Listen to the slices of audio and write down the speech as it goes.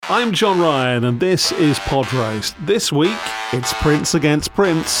I'm John Ryan, and this is Pod Roast. This week, it's Prince against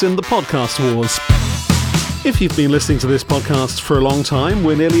Prince in the podcast wars. If you've been listening to this podcast for a long time,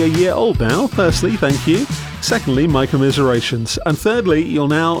 we're nearly a year old now. Firstly, thank you. Secondly, my commiserations. And thirdly, you'll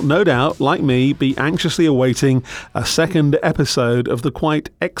now, no doubt, like me, be anxiously awaiting a second episode of the quite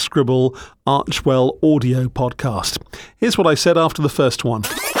execrable Archwell audio podcast. Here's what I said after the first one.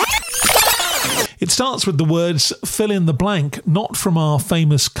 It starts with the words, fill in the blank, not from our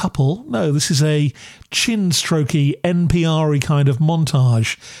famous couple. No, this is a chin-strokey, NPR-y kind of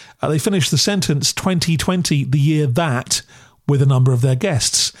montage. They finish the sentence, 2020, the year that, with a number of their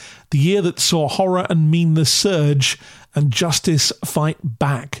guests. The year that saw horror and meanness surge and justice fight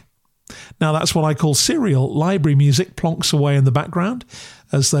back. Now, that's what I call serial. Library music plonks away in the background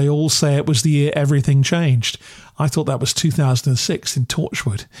as they all say it was the year everything changed. I thought that was 2006 in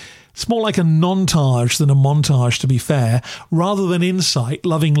Torchwood. It's more like a nontage than a montage, to be fair. Rather than insight,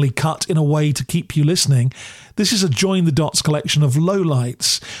 lovingly cut in a way to keep you listening, this is a Join the Dots collection of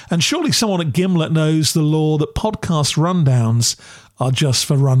lowlights. And surely someone at Gimlet knows the law that podcast rundowns are just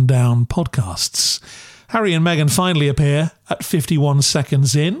for rundown podcasts. Harry and Meghan finally appear at 51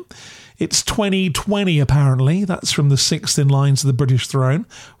 seconds in. It's 2020, apparently. That's from the sixth in line to the British throne,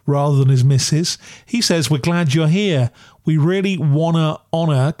 rather than his missus. He says, we're glad you're here. We really want to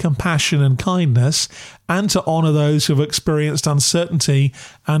honour compassion and kindness and to honour those who have experienced uncertainty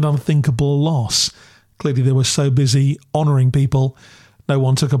and unthinkable loss. Clearly, they were so busy honouring people, no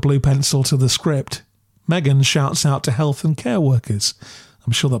one took a blue pencil to the script. Meghan shouts out to health and care workers.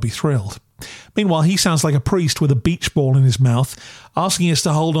 I'm sure they'll be thrilled. Meanwhile, he sounds like a priest with a beach ball in his mouth, asking us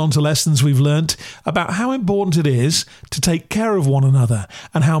to hold on to lessons we've learnt about how important it is to take care of one another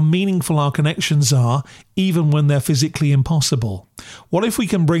and how meaningful our connections are, even when they're physically impossible. What if we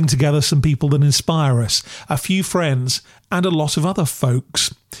can bring together some people that inspire us, a few friends, and a lot of other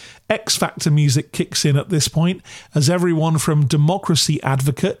folks? X Factor music kicks in at this point, as everyone from democracy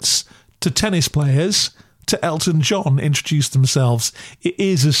advocates to tennis players to Elton John introduce themselves. It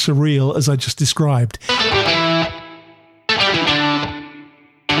is as surreal as I just described.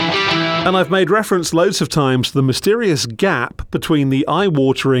 And I've made reference loads of times to the mysterious gap between the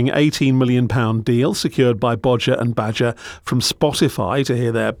eye-watering £18 million deal secured by Bodger and Badger from Spotify to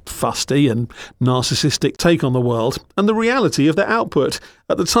hear their fusty and narcissistic take on the world, and the reality of their output.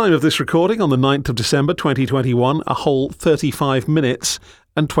 At the time of this recording, on the 9th of December 2021, a whole 35 minutes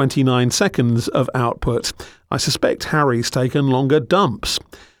and 29 seconds of output. I suspect Harry's taken longer dumps.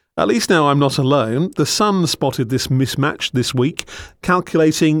 At least now I'm not alone. The Sun spotted this mismatch this week,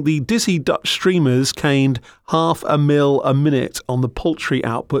 calculating the dizzy Dutch streamers caned 500,000 a minute on the paltry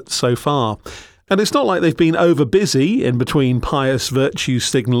output so far. And it's not like they've been over busy in between pious virtue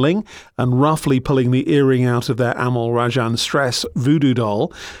signalling and roughly pulling the earring out of their Amal Rajan Stress voodoo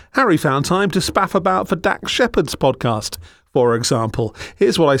doll. Harry found time to spaff about for Dax Shepard's podcast, for example.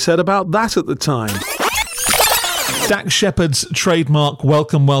 Here's what I said about that at the time. Dax Shepard's trademark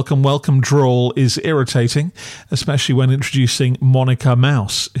welcome, welcome, welcome drawl is irritating, especially when introducing Monica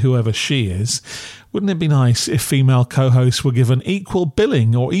Mouse, whoever she is. Wouldn't it be nice if female co-hosts were given equal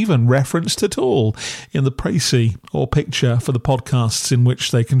billing or even referenced at all in the précis or picture for the podcasts in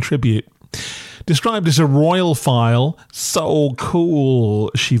which they contribute? Described as a royal file, so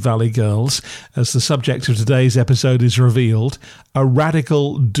cool, She Valley Girls, as the subject of today's episode is revealed, a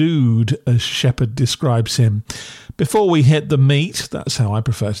radical dude, as Shepard describes him. Before we hit the meat, that's how I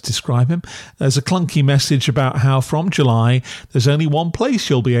prefer to describe him, there's a clunky message about how from July there's only one place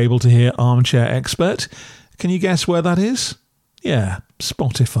you'll be able to hear Armchair Expert. Can you guess where that is? Yeah,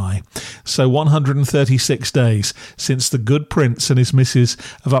 Spotify. So 136 days since the good prince and his missus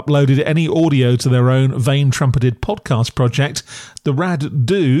have uploaded any audio to their own vain-trumpeted podcast project, the rad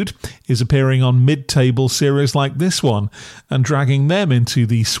dude is appearing on mid-table series like this one and dragging them into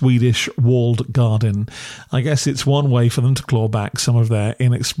the Swedish walled garden. I guess it's one way for them to claw back some of their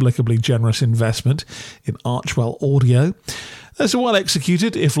inexplicably generous investment in Archwell Audio. There's a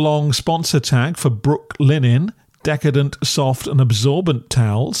well-executed, if long, sponsor tag for Brook Linen, decadent, soft and absorbent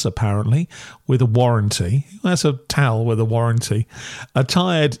towels, apparently, with a warranty. That's a towel with a warranty. A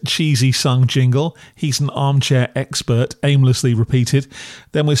tired, cheesy sung jingle, he's an armchair expert, aimlessly repeated.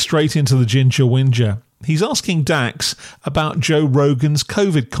 Then we're straight into the Ginger Whinger. He's asking Dax about Joe Rogan's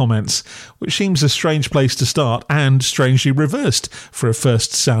COVID comments, which seems a strange place to start and strangely reversed for a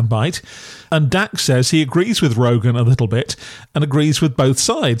first soundbite. And Dax says he agrees with Rogan a little bit and agrees with both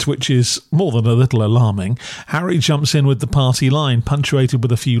sides, which is more than a little alarming. Harry jumps in with the party line, punctuated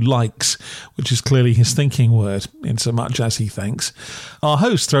with a few likes, which is clearly his thinking word, in so much as he thinks. Our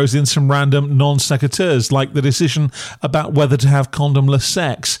host throws in some random non-sequiturs, like the decision about whether to have condomless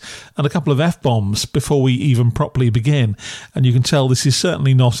sex, and a couple of F-bombs before we even properly begin. And you can tell this is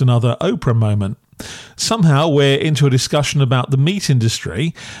certainly not another Oprah moment. Somehow we're into a discussion about the meat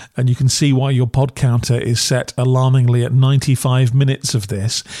industry, and you can see why your pod counter is set alarmingly at 95 minutes of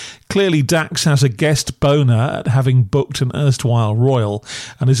this. Clearly Dax has a guest boner at having booked an erstwhile royal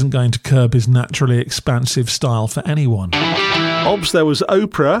and isn't going to curb his naturally expansive style for anyone. Obs, there was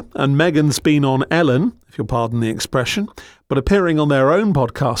Oprah, and Meghan's been on Ellen, if you'll pardon the expression, but appearing on their own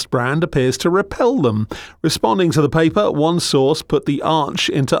podcast brand appears to repel them. Responding to the paper, one source put the arch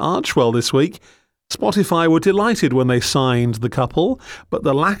into Archwell this week. Spotify were delighted when they signed the couple, but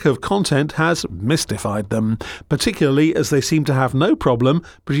the lack of content has mystified them, particularly as they seem to have no problem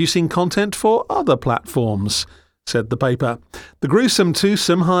producing content for other platforms, said the paper. The gruesome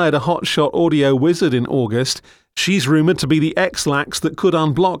twosome hired a hotshot audio wizard in August. She's rumoured to be the X-Lax that could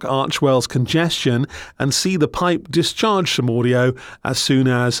unblock Archwell's congestion and see the pipe discharge some audio as soon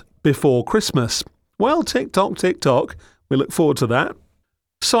as before Christmas. Well, tick-tock, tick-tock. We look forward to that.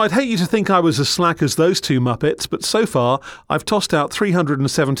 So I'd hate you to think I was as slack as those two Muppets, but so far I've tossed out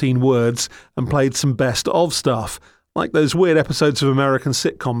 317 words and played some best of stuff, like those weird episodes of American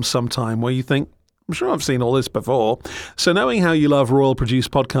sitcoms sometime where you think, I'm sure I've seen all this before. So knowing how you love Royal Produced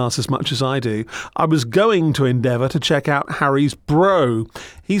podcasts as much as I do, I was going to endeavour to check out Harry's bro.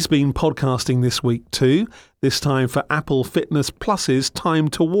 He's been podcasting this week too, this time for Apple Fitness Plus's Time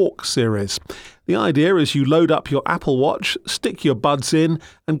to Walk series. The idea is you load up your Apple Watch, stick your buds in,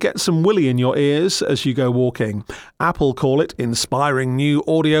 and get some willy in your ears as you go walking. Apple call it inspiring new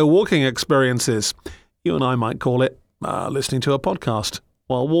audio walking experiences. You and I might call it listening to a podcast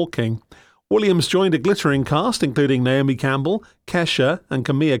while walking. Williams joined a glittering cast, including Naomi Campbell, Kesha, and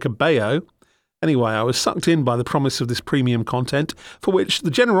Camilla Cabello. Anyway, I was sucked in by the promise of this premium content, for which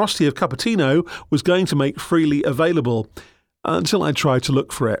the generosity of Cupertino was going to make freely available. Until I tried to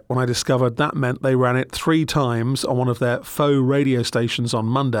look for it, when I discovered that meant they ran it 3 times on one of their faux radio stations on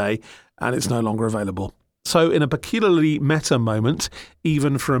Monday, and it's no longer available. So in a peculiarly meta moment,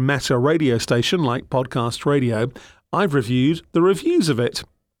 even for a meta radio station like Podcast Radio, I've reviewed the reviews of it.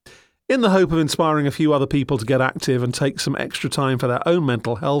 In the hope of inspiring a few other people to get active and take some extra time for their own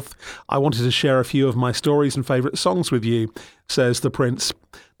mental health, I wanted to share a few of my stories and favourite songs with you, says the Prince.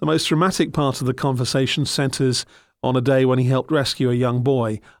 The most dramatic part of the conversation centres on a day when he helped rescue a young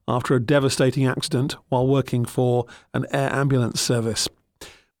boy after a devastating accident while working for an air ambulance service.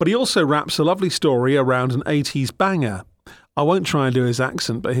 But he also wraps a lovely story around an 80s banger. I won't try and do his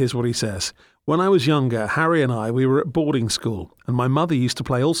accent, but here's what he says. When I was younger, Harry and we were at boarding school, and my mother used to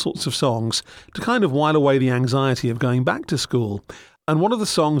play all sorts of songs to kind of while away the anxiety of going back to school. And one of the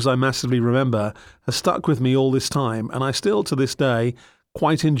songs I massively remember has stuck with me all this time, and I still, to this day,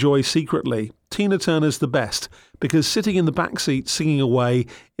 quite enjoy secretly. Tina Turner's The Best, because sitting in the back seat singing away,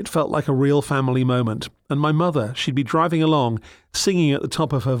 it felt like a real family moment. And my mother, she'd be driving along, singing at the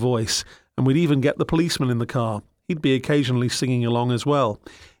top of her voice, and we'd even get the policeman in the car. He'd be occasionally singing along as well.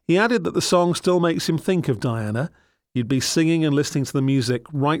 He added that the song still makes him think of Diana. You'd be singing and listening to the music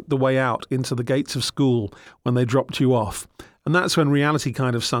right the way out into the gates of school when they dropped you off. And that's when reality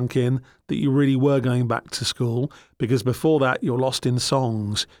kind of sunk in, that you really were going back to school, because before that you're lost in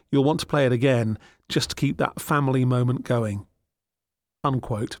songs. You'll want to play it again just to keep that family moment going.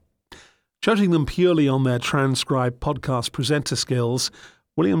 Unquote. Judging them purely on their transcribed podcast presenter skills,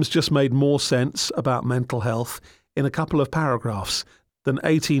 Williams just made more sense about mental health in a couple of paragraphs than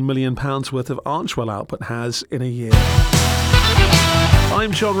 £18 million worth of Archwell output has in a year.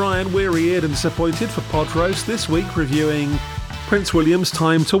 I'm John Ryan, weary-eared and disappointed for Pod Roast, this week reviewing Prince William's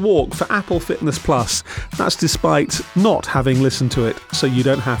Time to Walk for Apple Fitness Plus. That's despite not having listened to it, so you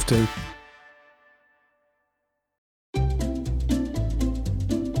don't have to.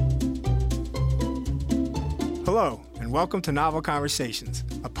 Hello, and welcome to Novel Conversations,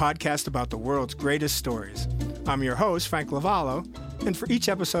 a podcast about the world's greatest stories. I'm your host, Frank Lavallo, and for each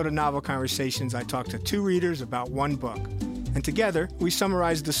episode of Novel Conversations, I talk to 2 readers about one book. And together, we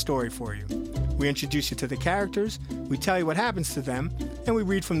summarize the story for you. We introduce you to the characters, we tell you what happens to them, and we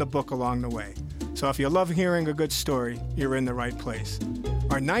read from the book along the way. So if you love hearing a good story, you're in the right place.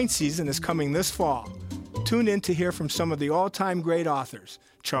 Our 9th season is coming this fall. Tune in to hear from some of the all-time great authors,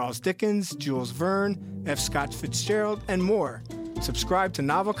 Charles Dickens, Jules Verne, F. Scott Fitzgerald, and more. Subscribe to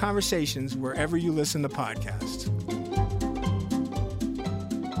Novel Conversations wherever you listen to podcasts.